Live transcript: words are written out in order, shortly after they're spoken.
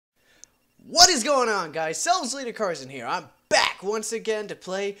What is going on, guys? SelvsLeaderCarson here. I'm back once again to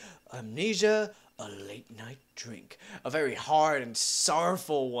play Amnesia, a late night drink. A very hard and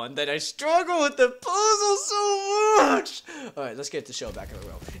sorrowful one that I struggle with the puzzle so much. Alright, let's get the show back in the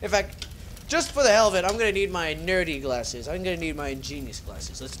row. In fact, just for the hell of it, I'm gonna need my nerdy glasses. I'm gonna need my ingenious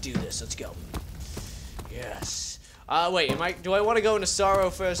glasses. Let's do this. Let's go. Yes. Wait, do I want to go into sorrow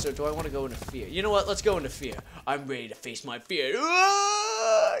first, or do I want to go into fear? You know what? Let's go into fear. I'm ready to face my fear.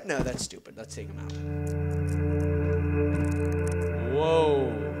 No, that's stupid. Let's take him out.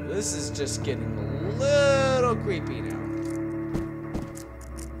 Whoa. This is just getting a little creepy now.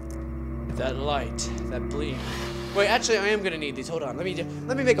 That light, that bleed. Wait, actually, I am gonna need these. Hold on. Let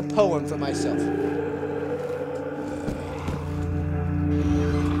me make a poem for myself.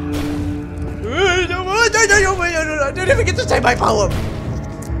 I didn't even get to say my poem.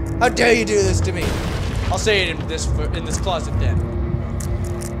 How dare you do this to me? I'll say it in this closet then.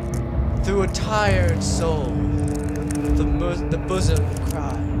 Through a tired soul, the bosom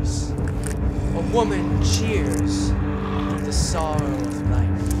cries. A woman cheers the sorrow of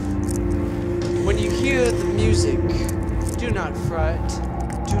life. When you hear the music, do not fright,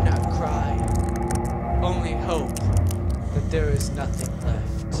 do not cry. Only hope that there is nothing left.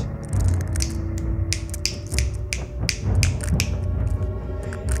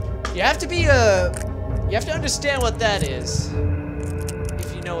 You have to be you have to understand what that is,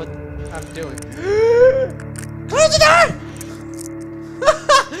 if you know what I'm doing. Close the door!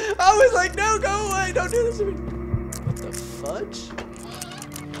 I was like, no, go away, don't do this to me. What the fudge?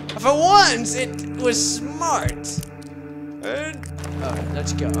 For once, it was smart. Alright,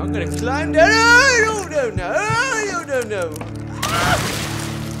 let's go. I'm gonna climb down. Oh, no. I'm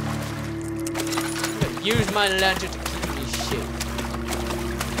gonna use my lantern to keep me shit.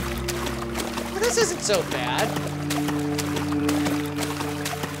 This isn't so bad.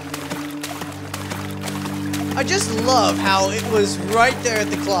 I just love how it was right there at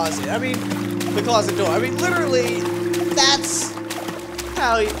the closet. I mean, the closet door. I mean, literally, that's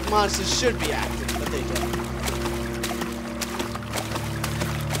how monsters should be acting, but they don't.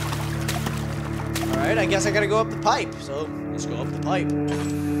 Alright, I guess I gotta go up the pipe, so let's go up the pipe.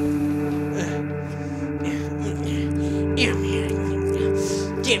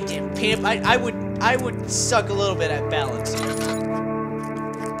 Damn, pimp. I would suck a little bit at balance.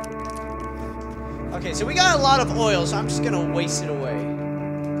 Okay, so we got a lot of oil, so I'm just gonna waste it away.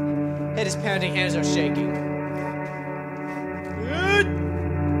 Head is pounding, hands are shaking.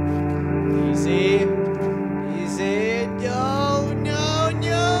 Easy. Easy.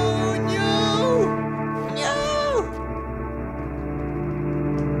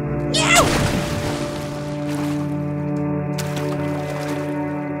 No.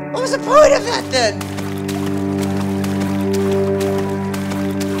 What was the point of that then?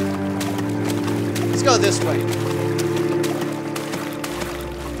 Let's go this way.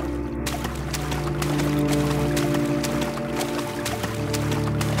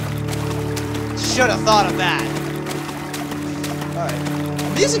 Should have thought of that. Alright. The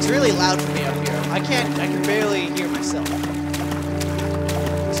music's really loud for me up here. I can barely hear myself.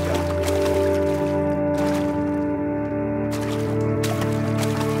 Let's go.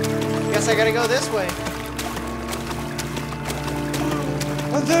 Guess I gotta go this way.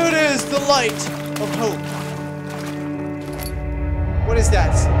 And there it is, the light of hope. What is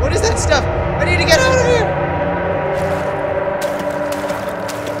that? What is that stuff? I need to get out of here!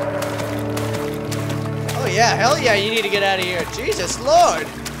 Oh yeah, hell yeah, you need to get out of here. Jesus Lord!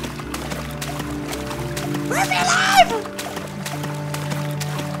 Run me alive!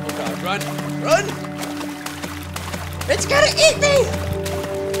 Oh god, run! Run! It's gonna eat me!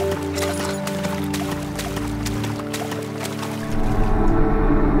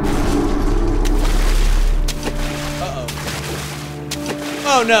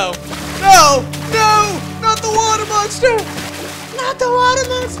 Oh no! No! No! Not the water monster! Not the water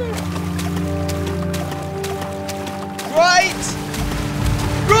monster! Right!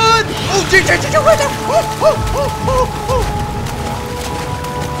 Run! Oh, Jesus! Oh!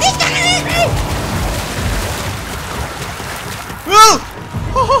 He's gonna eat me!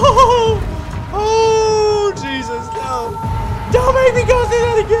 Oh, Jesus, no! Don't make me go through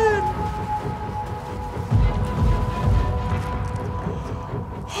that again!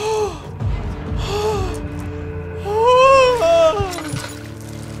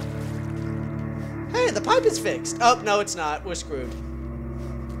 Hey, the pipe is fixed. Oh, no, it's not. We're screwed.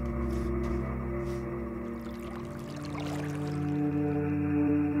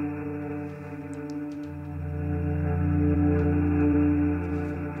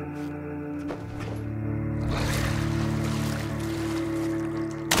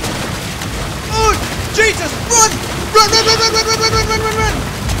 Jesus! Run! Run, run, run, run, run, run, run, run, run, run, run!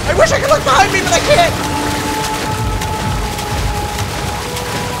 I wish I could look behind me, but I can't!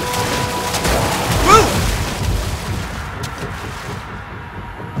 Woo!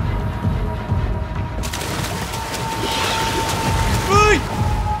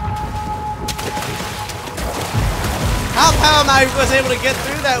 How I was able to get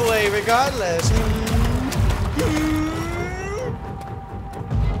through that way regardless.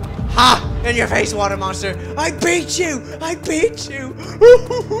 Ha! In your face, water monster! I beat you! I beat you!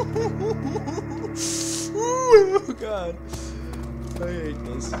 Oh god. I hate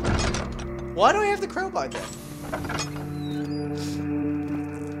this. Why do I have the crowbar then?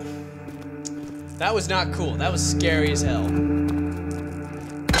 That was not cool. That was scary as hell.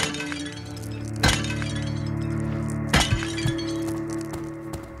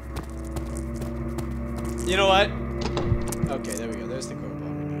 You know what? Okay, there we go. There's the crowbar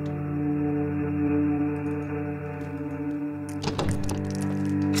we need.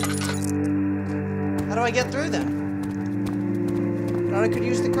 How do I get through them? I thought I could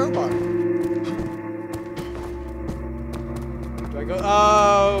use the crowbar. Do I go?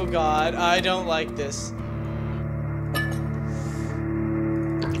 Oh god, I don't like this.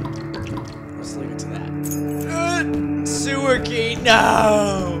 Let's leave it to that. Sewer key,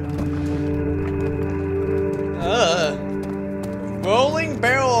 no! Rolling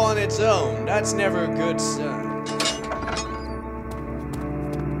barrel on its own. That's never a good sign.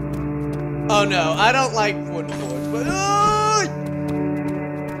 Oh no, I don't like wooden floors, but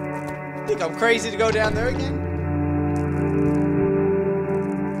think I'm crazy to go down there again?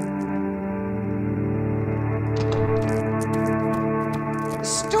 The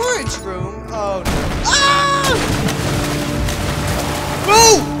storage room? Oh no. Ah!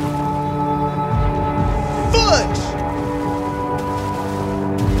 Move! Fudge!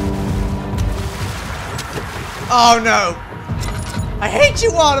 Oh no! I hate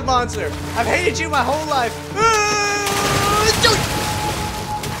you, water monster! I've hated you my whole life!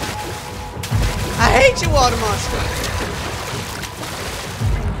 I hate you, water monster!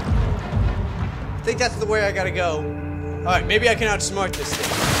 I think that's the way I gotta go. Alright, maybe I can outsmart this thing.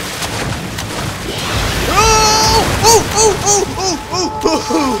 Oh! Oh! Oh! Oh! Oh!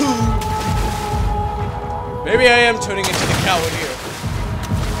 Oh! Maybe I am turning into the coward here.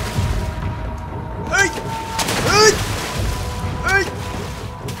 Hey! Hey! Hey!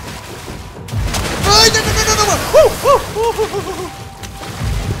 Hey! No! No! No! No! No! Woo! Woo! Woo! Woo!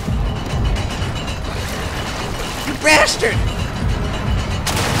 You bastard!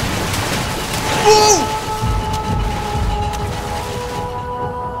 Woo!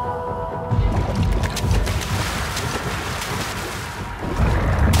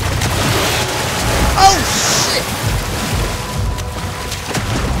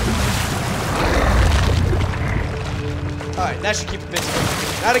 Alright, that should keep it busy.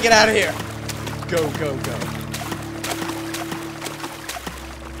 Now to get out of here. Go, go, go.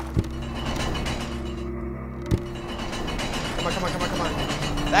 Come on, come on, come on, come on.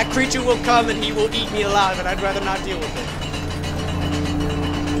 That creature will come and he will eat me alive, and I'd rather not deal with it.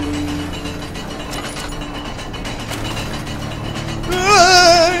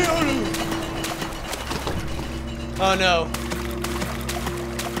 Oh no.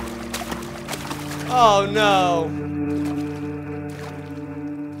 Oh no.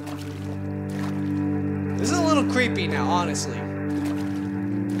 This is a little creepy now, honestly.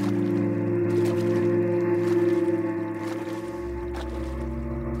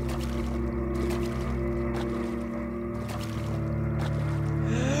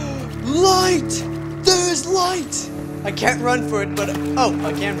 Light! There's light! I can't run for it, but... Oh,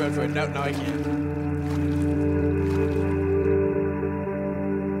 I can run for it. No, no, I can't.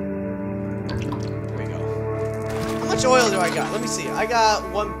 How much oil do I got? Let me see. I got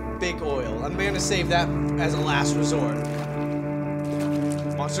one big oil. I'm gonna save that as a last resort.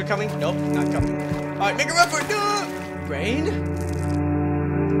 Monster coming? Nope, not coming. Alright, make a run for it! No! Rain?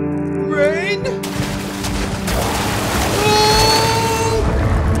 Rain?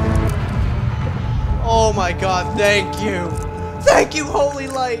 Oh my god, thank you! Thank you, holy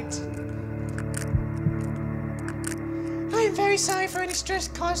light! I am very sorry for any stress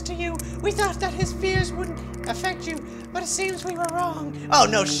caused to you. We thought that his fears wouldn't affect you, but it seems we were wrong. Oh,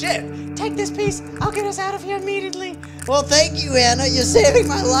 no shit. Take this piece. I'll get us out of here immediately. Well, thank you, Anna. You're saving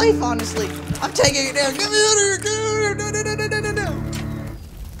my life, honestly. I'm taking it down. Get me out of here. Get me out of here. No, no, no, no, no, no,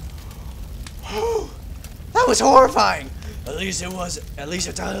 no. That was horrifying. At least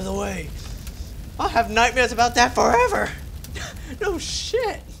it's out of the way. I'll have nightmares about that forever. No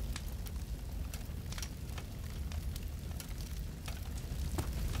shit.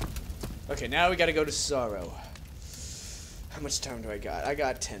 Okay, now we gotta go to Sorrow. How much time do I got? I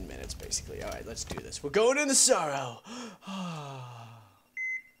got 10 minutes, basically. Alright, let's do this. We're going into Sorrow.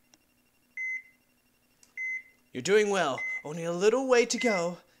 You're doing well. Only a little way to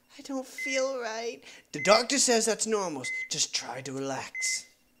go. I don't feel right. The doctor says that's normal. Just try to relax.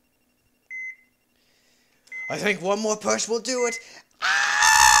 I think one more push will do it.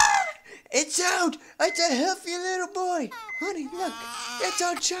 Ah! It's out! It's a healthy little boy. Honey, look. It's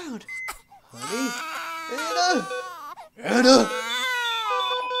our child. Honey? Anna! Anna!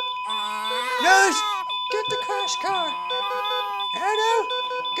 Nurse! Get the crash car! Anna!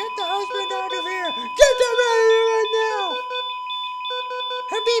 Get the husband out of here! Get them out of here right now!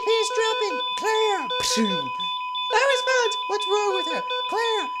 Her BP is dropping! Claire! No response! What's wrong with her?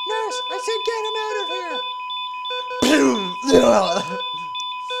 Claire! Nurse! I said get him out of here!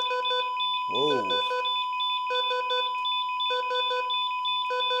 Whoa.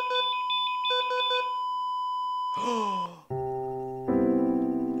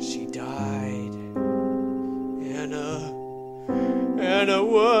 She died. Anna. Anna,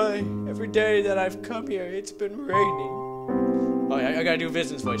 why? Every day that I've come here, it's been raining. Oh, I gotta do a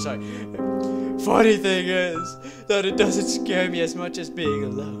business voice, sorry. Funny thing is that it doesn't scare me as much as being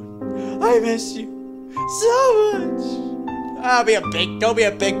alone. I miss you so much. Don't be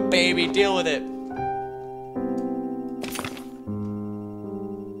a big baby, deal with it.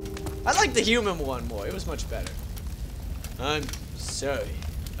 I like the human one more, it was much better. I'm sorry,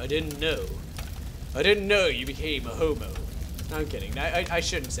 I didn't know. I didn't know you became a homo. I'm kidding, I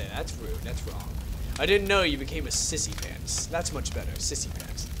shouldn't say that, that's rude, that's wrong. I didn't know you became a sissy pants. That's much better, sissy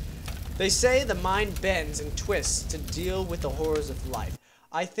pants. They say the mind bends and twists to deal with the horrors of life.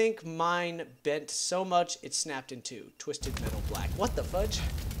 I think mine bent so much it snapped in two. Twisted metal black. What the fudge?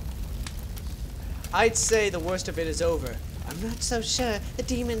 I'd say the worst of it is over. I'm not so sure. The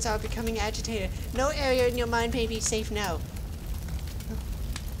demons are becoming agitated. No area in your mind may be safe now.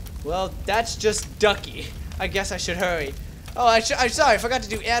 Well, that's just Ducky. I guess I should hurry. Oh, I'm sorry, I forgot to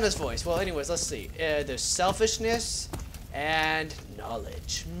do Anna's voice. Well, anyways, let's see. There's selfishness and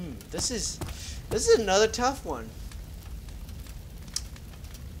knowledge. This is another tough one.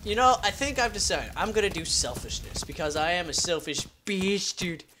 You know, I think I've decided I'm gonna do selfishness because I am a selfish beast,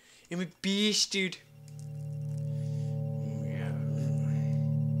 dude. I'm a beast, dude.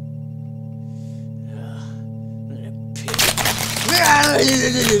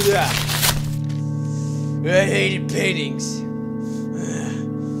 I hated paintings.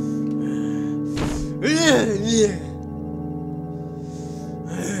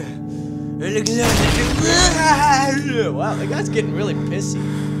 Wow, that guy's getting really pissy.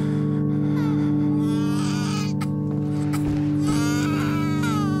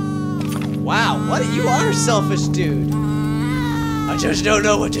 Wow, what? You are a selfish dude. I just don't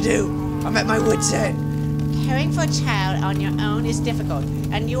know what to do. I'm at my wit's end. Caring for a child on your own is difficult,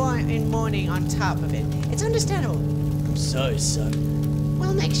 and you are in mourning on top of it. It's understandable. I'm sorry, son.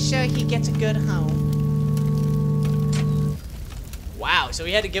 We'll make sure he gets a good home. Wow, so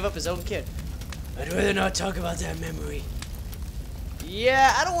he had to give up his own kid. I'd rather not talk about that memory.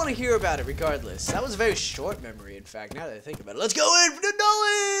 Yeah, I don't want to hear about it regardless. That was a very short memory, in fact, now that I think about it. Let's go in for the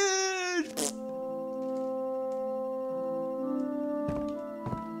knowledge!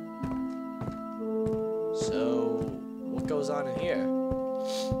 So, what goes on in here?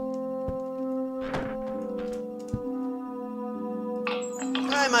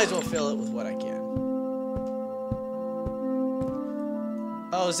 I might as well fill it with what I can.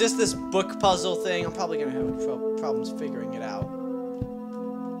 Oh, is this book puzzle thing? I'm probably gonna have problems figuring it out.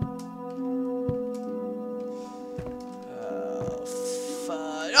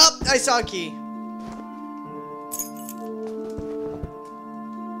 Oh, I saw a key.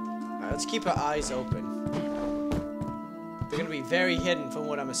 Alright, let's keep our eyes open. They're gonna be very hidden from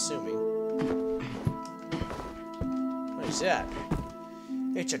what I'm assuming. What is that?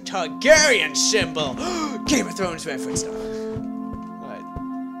 It's a Targaryen symbol! Game of Thrones reference stuff. Alright.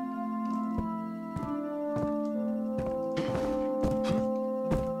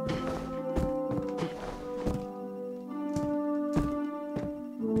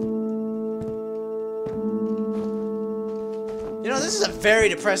 You know, this is a very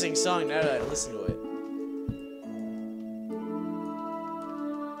depressing song now that I listen to it.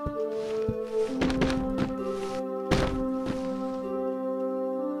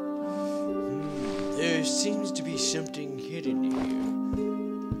 There seems to be something hidden here.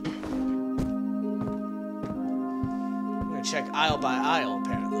 I'm gonna check aisle by aisle,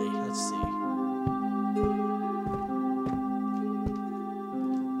 apparently. Let's see.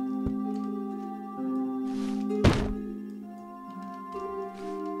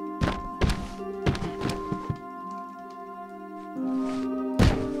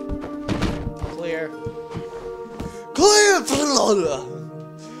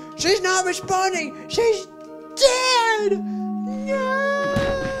 She's not responding. She's dead. No.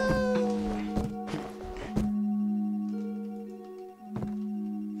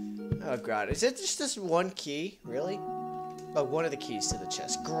 Oh god, is it just this one key? Really? Oh, one of the keys to the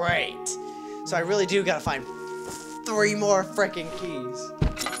chest. Great. So I really do gotta find 3 more freaking keys.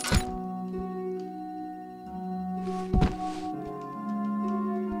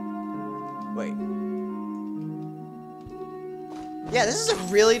 Wait. Yeah, this is a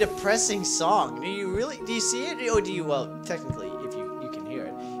really depressing song. Do you see it? Or do you, well, technically, if you can hear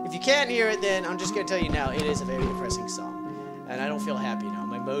it. If you can't hear it, then I'm just gonna tell you now, it is a very depressing song. And I don't feel happy now.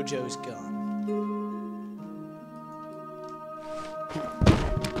 My mojo's gone.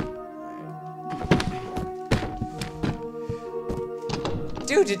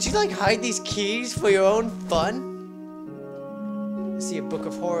 Dude, did you like hide these keys for your own fun? I see a book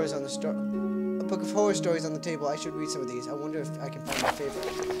of horrors on the book of horror stories on the table. I should read some of these. I wonder if I can find my favorite.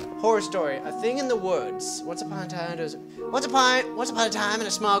 Horror story. A thing in the woods. Once upon a time in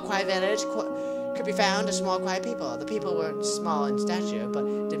a small quiet village could be found a small quiet people. The people were small in stature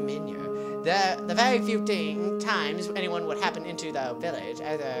but diminutive. The very few times anyone would happen into the village,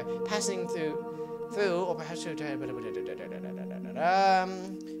 either passing through or perhaps until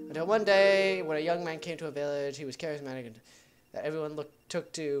one day, when a young man came to a village, he was charismatic and that everyone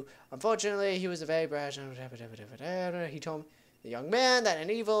took to. Unfortunately, he was a very brash. He told the young man that an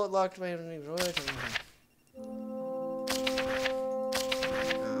evil locked away.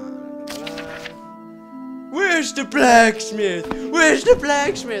 Where's the blacksmith? Where's the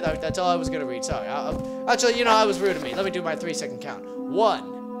blacksmith? Oh, that's all I was gonna read. Sorry. Actually, you know, I was rude of me. Let me do my 3-second count.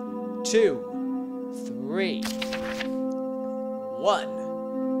 1, 2, 3.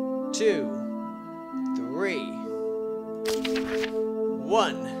 1, 2, 3.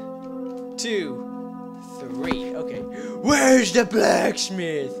 1, 2, 3. Okay. Where's the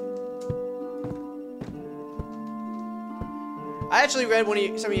blacksmith? I actually read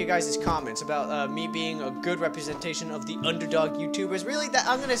some of you guys' comments about me being a good representation of the underdog YouTubers. Really, that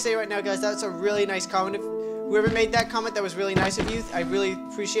I'm gonna say right now, guys, that's a really nice comment. If whoever made that comment, that was really nice of you. I really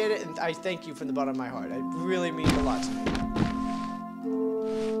appreciate it, and I thank you from the bottom of my heart. It really means a lot to me.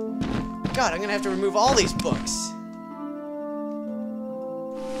 God, I'm gonna have to remove all these books.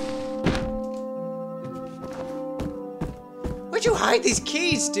 Where'd you hide these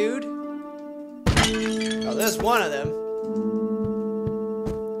keys, dude? Oh, there's one of them.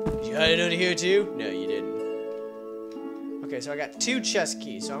 Did you hide it under here too? No, you didn't. Okay, so I got 2 chest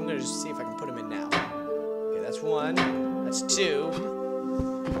keys, so I'm gonna just see if I can put them in now. Okay, that's 1. That's 2.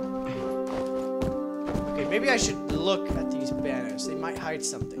 Okay, maybe I should look at these banners. They might hide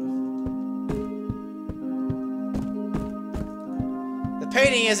something. The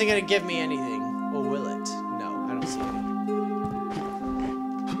painting isn't gonna give me anything. Or will it? No, I don't see any.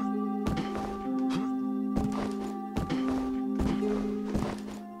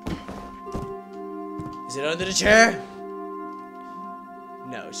 Is it under the chair?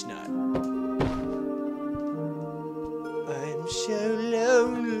 No, it's not. I'm so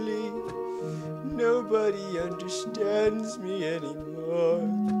lonely. Nobody understands me anymore.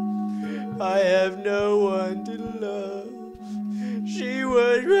 I have no one to love. She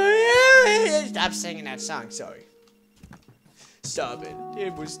was right. Stop singing that song, sorry. Stop it.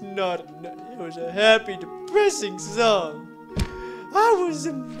 It was not it was a happy, depressing song. I was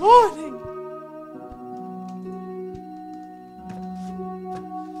in mourning.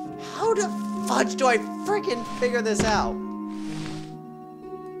 How the fudge do I freaking figure this out?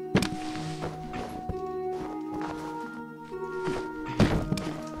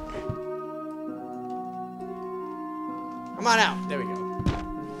 Come on out. There we go.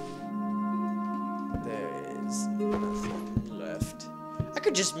 There is nothing left. I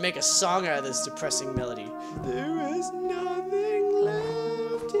could just make a song out of this depressing melody. There is nothing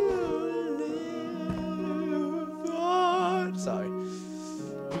left to live on. Sorry.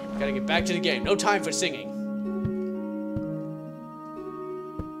 Gotta get back to the game. No time for singing.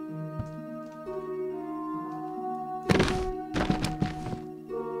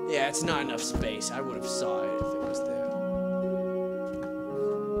 Yeah, it's not enough space. I would have saw it if it was there.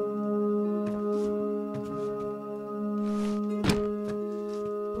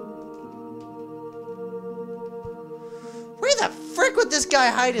 Where the frick would this guy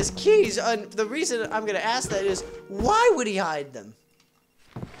hide his keys? The reason I'm gonna ask that is, why would he hide them?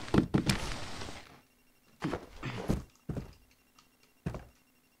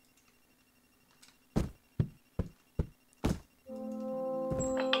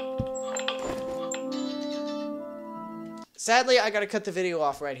 sadly, I gotta cut the video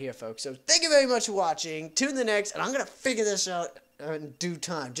off right here, folks. So thank you very much for watching. Tune in the next, and I'm gonna figure this out in due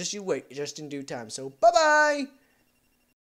time. Just you wait, just in due time. So bye-bye!